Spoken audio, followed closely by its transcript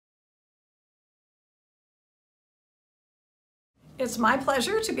It's my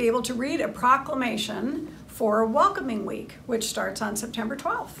pleasure to be able to read a proclamation for Welcoming Week, which starts on September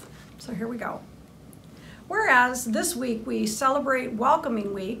 12th. So here we go. Whereas this week we celebrate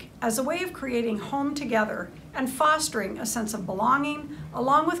Welcoming Week as a way of creating home together and fostering a sense of belonging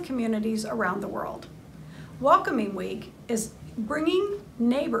along with communities around the world. Welcoming Week is bringing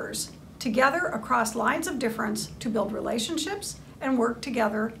neighbors together across lines of difference to build relationships and work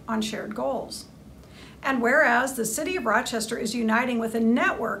together on shared goals. And whereas the City of Rochester is uniting with a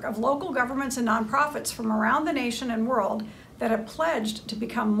network of local governments and nonprofits from around the nation and world that have pledged to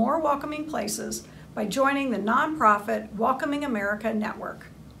become more welcoming places by joining the nonprofit Welcoming America Network.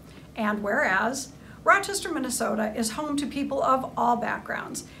 And whereas Rochester, Minnesota is home to people of all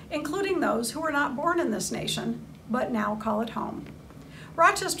backgrounds, including those who were not born in this nation, but now call it home.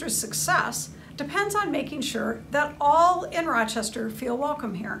 Rochester's success depends on making sure that all in Rochester feel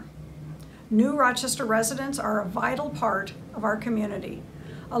welcome here. New Rochester residents are a vital part of our community,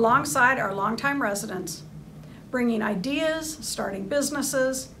 alongside our longtime residents, bringing ideas, starting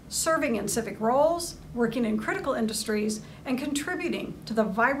businesses, serving in civic roles, working in critical industries, and contributing to the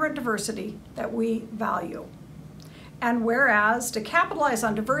vibrant diversity that we value. And whereas to capitalize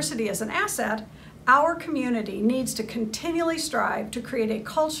on diversity as an asset, our community needs to continually strive to create a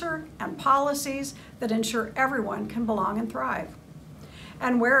culture and policies that ensure everyone can belong and thrive.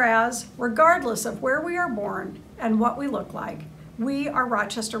 And whereas, regardless of where we are born and what we look like, we are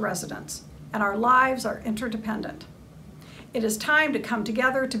Rochester residents, and our lives are interdependent. It is time to come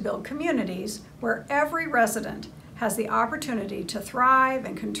together to build communities where every resident has the opportunity to thrive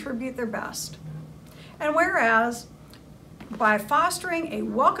and contribute their best. And whereas, by fostering a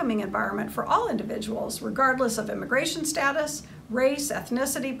welcoming environment for all individuals, regardless of immigration status, race,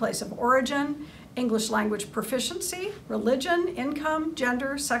 ethnicity, place of origin, English language proficiency, religion, income,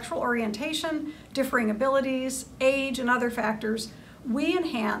 gender, sexual orientation, differing abilities, age, and other factors, we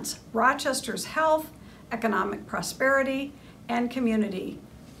enhance Rochester's health, economic prosperity, and community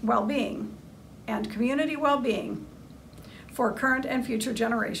well-being, for current and future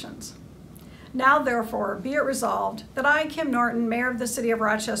generations. Now, therefore, be it resolved that I, Kim Norton, Mayor of the City of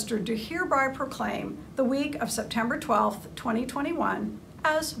Rochester, do hereby proclaim the week of September 12th, 2021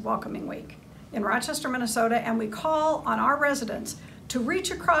 as Welcoming Week in Rochester, Minnesota, and we call on our residents to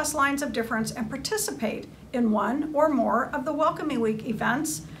reach across lines of difference and participate in one or more of the Welcoming Week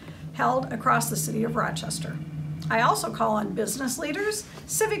events held across the City of Rochester. I also call on business leaders,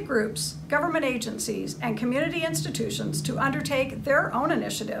 civic groups, government agencies, and community institutions to undertake their own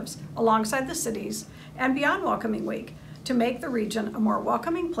initiatives alongside the cities and beyond Welcoming Week to make the region a more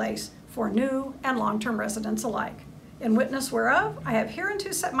welcoming place for new and long-term residents alike. In witness whereof, I have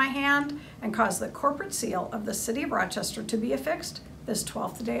hereunto set my hand and caused the corporate seal of the City of Rochester to be affixed this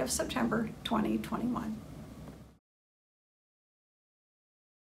 12th day of September, 2021.